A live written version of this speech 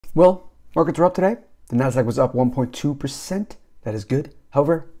Well, markets are up today. The Nasdaq was up 1.2%. That is good.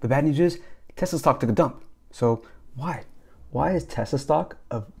 However, the bad news is Tesla stock took a dump. So why? Why is Tesla stock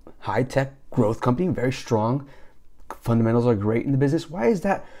a high-tech growth company, very strong, fundamentals are great in the business? Why is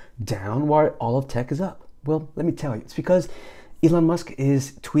that down while all of tech is up? Well, let me tell you. It's because Elon Musk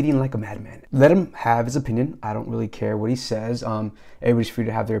is tweeting like a madman. Let him have his opinion. I don't really care what he says. Everybody's free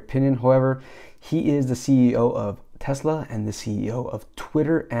to have their opinion. However, he is the CEO of Tesla and the CEO of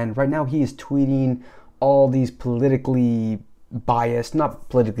Twitter, and right now he is tweeting all these politically biased, not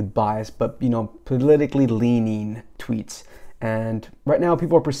politically biased, but politically leaning tweets. And right now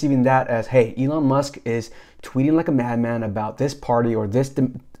people are perceiving that as, hey, Elon Musk is tweeting like a madman about this party or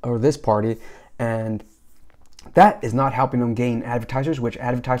this party, and that is not helping them gain advertisers, which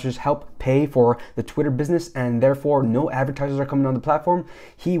advertisers help pay for the Twitter business, and therefore no advertisers are coming on the platform.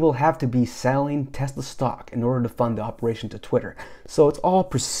 He will have to be selling Tesla stock in order to fund the operation to Twitter. So it's all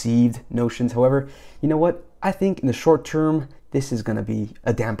perceived notions. However, you know what? I think in the short term, this is going to be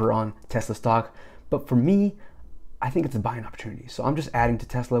a damper on Tesla stock. But for me, I think it's a buying opportunity. So I'm just adding to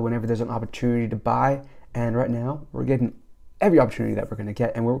Tesla whenever there's an opportunity to buy. And right now, we're getting every opportunity that we're going to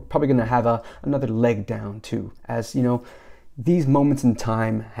get, and we're probably going to have another leg down too, as these moments in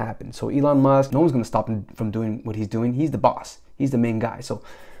time happen. So Elon Musk, no one's going to stop him from doing what he's doing. He's the boss. He's the main guy. So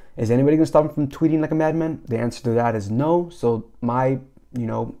is anybody going to stop him from tweeting like a madman? The answer to that is no. So my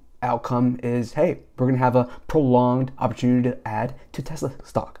outcome is, hey, we're going to have a prolonged opportunity to add to Tesla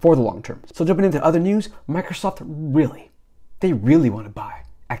stock for the long term. So jumping into other news, Microsoft they really want to buy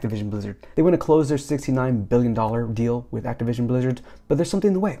Activision Blizzard. They want to close their $69 billion deal with Activision Blizzard, but there's something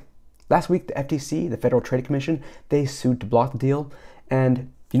in the way. Last week, the FTC, the Federal Trade Commission, they sued to block the deal.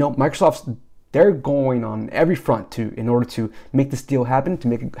 And, they're going on every front in order to make this deal happen, to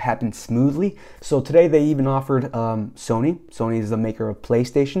make it happen smoothly. So today they even offered Sony. Sony is the maker of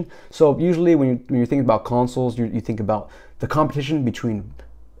PlayStation. So usually when you're thinking about consoles, you think about the competition between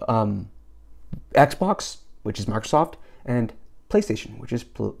Xbox, which is Microsoft, and PlayStation, which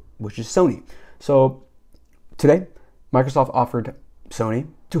is Sony. So today, Microsoft offered Sony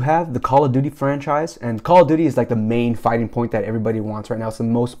to have the Call of Duty franchise, and Call of Duty is like the main fighting point that everybody wants right now. It's the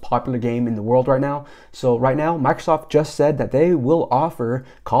most popular game in the world right now. So right now, Microsoft just said that they will offer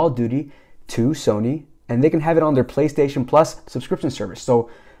Call of Duty to Sony, and they can have it on their PlayStation Plus subscription service. So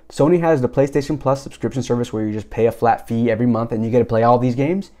Sony has the PlayStation Plus subscription service where you just pay a flat fee every month and you get to play all these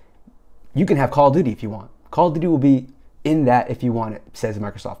games. You can have Call of Duty if you want. Call of Duty will be in that if you want it, says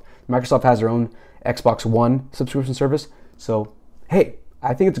Microsoft. Microsoft has their own Xbox One subscription service. So, hey,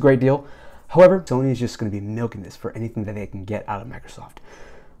 I think it's a great deal. However, Sony is just going to be milking this for anything that they can get out of Microsoft.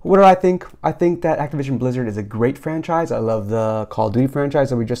 What do I think? I think that Activision Blizzard is a great franchise. I love the Call of Duty franchise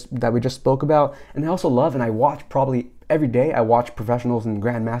that we just spoke about. And I also love, and I watch probably every day, I watch professionals and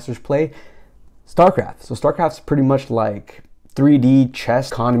grandmasters play StarCraft. So StarCraft's pretty much like 3D chess.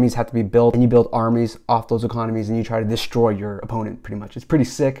 Economies have to be built, and you build armies off those economies, and you try to destroy your opponent pretty much. It's pretty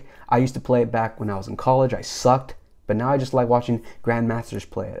sick. I used to play it back when I was in college. I sucked, but now I just like watching grandmasters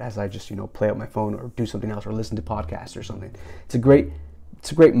play it as I just play out my phone or do something else or listen to podcasts or something. It's a great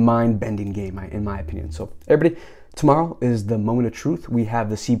mind-bending game, in my opinion. So everybody, tomorrow is the moment of truth. We have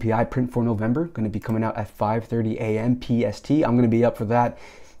the CPI print for November, going to be coming out at 5:30 a.m. PST. I'm going to be up for that.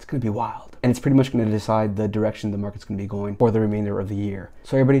 It's going to be wild. And it's pretty much going to decide the direction the market's going to be going for the remainder of the year.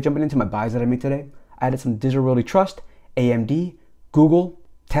 So everybody, jumping into my buys that I made today, I added some Digital Realty Trust, AMD, Google,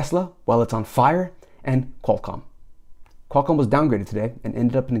 Tesla, while it's on fire, and Qualcomm. Qualcomm was downgraded today and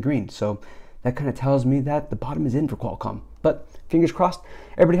ended up in the green. So that kind of tells me that the bottom is in for Qualcomm. But fingers crossed.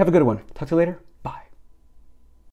 Everybody have a good one. Talk to you later.